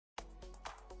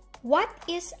What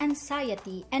is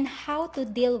anxiety and how to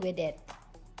deal with it?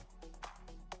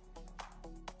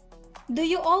 Do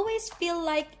you always feel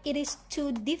like it is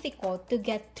too difficult to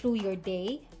get through your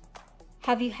day?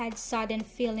 Have you had sudden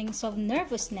feelings of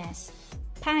nervousness,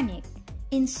 panic,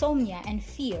 insomnia and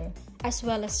fear, as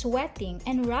well as sweating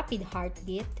and rapid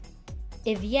heartbeat?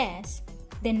 If yes,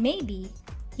 then maybe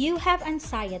you have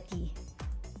anxiety.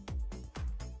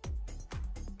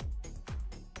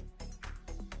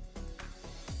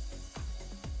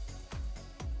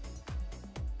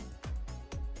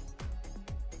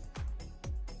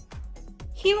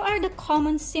 Here are the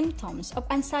common symptoms of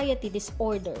anxiety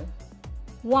disorder.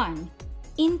 1.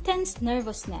 Intense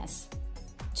nervousness.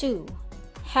 2.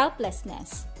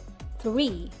 Helplessness.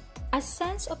 3. A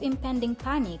sense of impending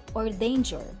panic or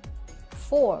danger.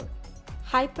 4.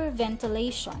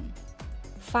 Hyperventilation.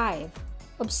 5.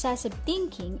 Obsessive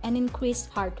thinking and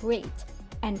increased heart rate.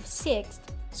 And 6.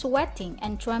 Sweating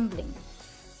and trembling.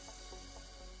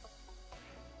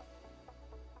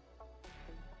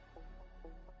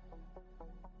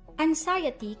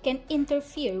 Anxiety can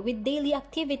interfere with daily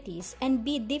activities and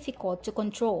be difficult to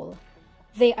control.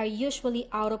 They are usually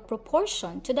out of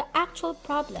proportion to the actual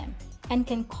problem and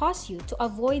can cause you to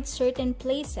avoid certain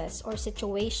places or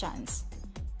situations.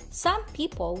 Some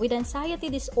people with anxiety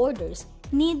disorders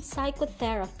need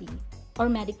psychotherapy or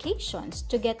medications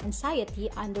to get anxiety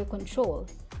under control.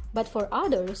 But for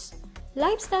others,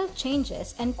 lifestyle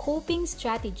changes and coping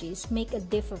strategies make a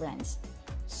difference.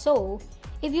 So,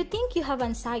 if you think you have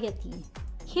anxiety,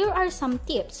 here are some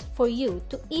tips for you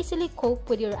to easily cope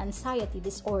with your anxiety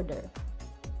disorder.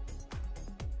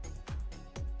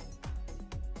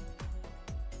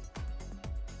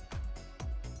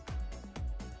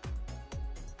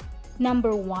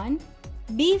 Number 1.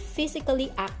 Be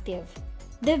physically active.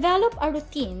 Develop a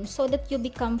routine so that you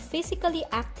become physically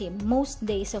active most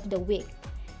days of the week.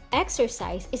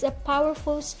 Exercise is a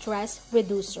powerful stress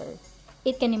reducer.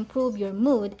 It can improve your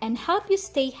mood and help you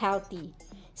stay healthy.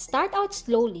 Start out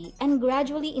slowly and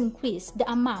gradually increase the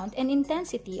amount and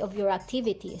intensity of your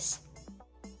activities.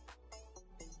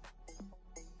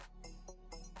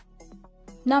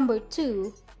 Number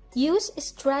 2. Use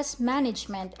stress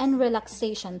management and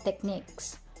relaxation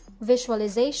techniques.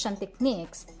 Visualization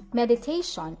techniques,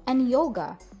 meditation, and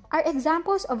yoga are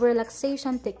examples of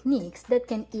relaxation techniques that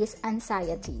can ease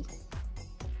anxiety.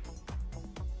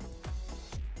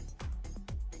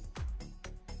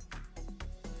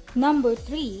 Number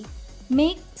 3.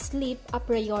 Make sleep a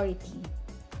priority.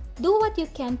 Do what you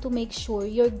can to make sure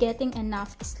you're getting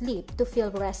enough sleep to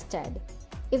feel rested.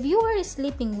 If you are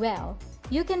sleeping well,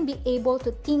 you can be able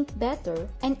to think better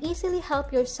and easily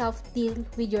help yourself deal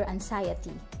with your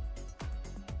anxiety.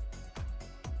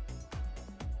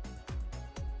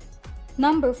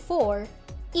 Number 4.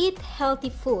 Eat healthy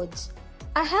foods.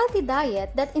 A healthy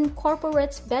diet that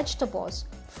incorporates vegetables,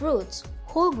 fruits,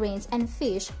 whole grains, and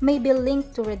fish may be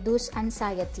linked to reduce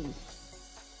anxiety.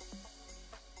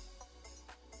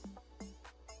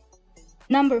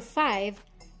 Number 5.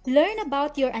 Learn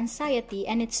about your anxiety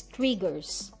and its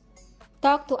triggers.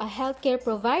 Talk to a healthcare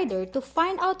provider to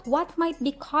find out what might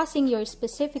be causing your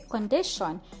specific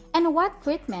condition and what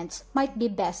treatments might be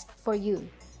best for you.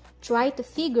 Try to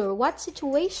figure what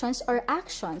situations or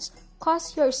actions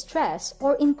cause your stress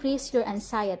or increase your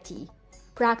anxiety.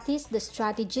 Practice the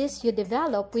strategies you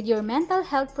develop with your mental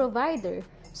health provider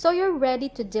so you're ready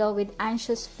to deal with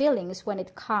anxious feelings when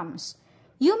it comes.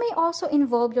 You may also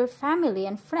involve your family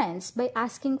and friends by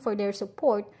asking for their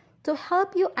support to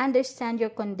help you understand your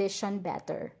condition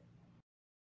better.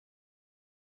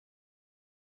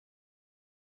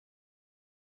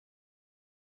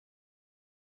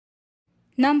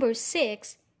 Number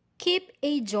 6. Keep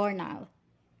a journal.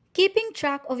 Keeping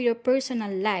track of your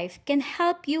personal life can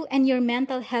help you and your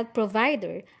mental health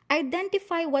provider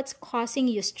identify what's causing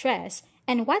you stress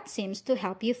and what seems to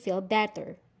help you feel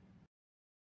better.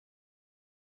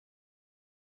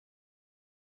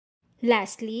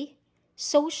 Lastly,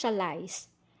 socialize.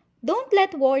 Don't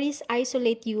let worries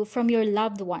isolate you from your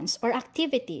loved ones or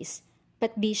activities,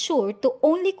 but be sure to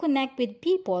only connect with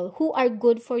people who are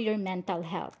good for your mental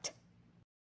health.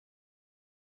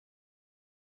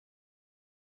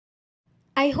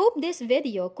 I hope this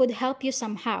video could help you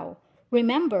somehow.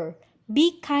 Remember,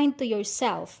 be kind to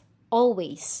yourself,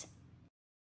 always.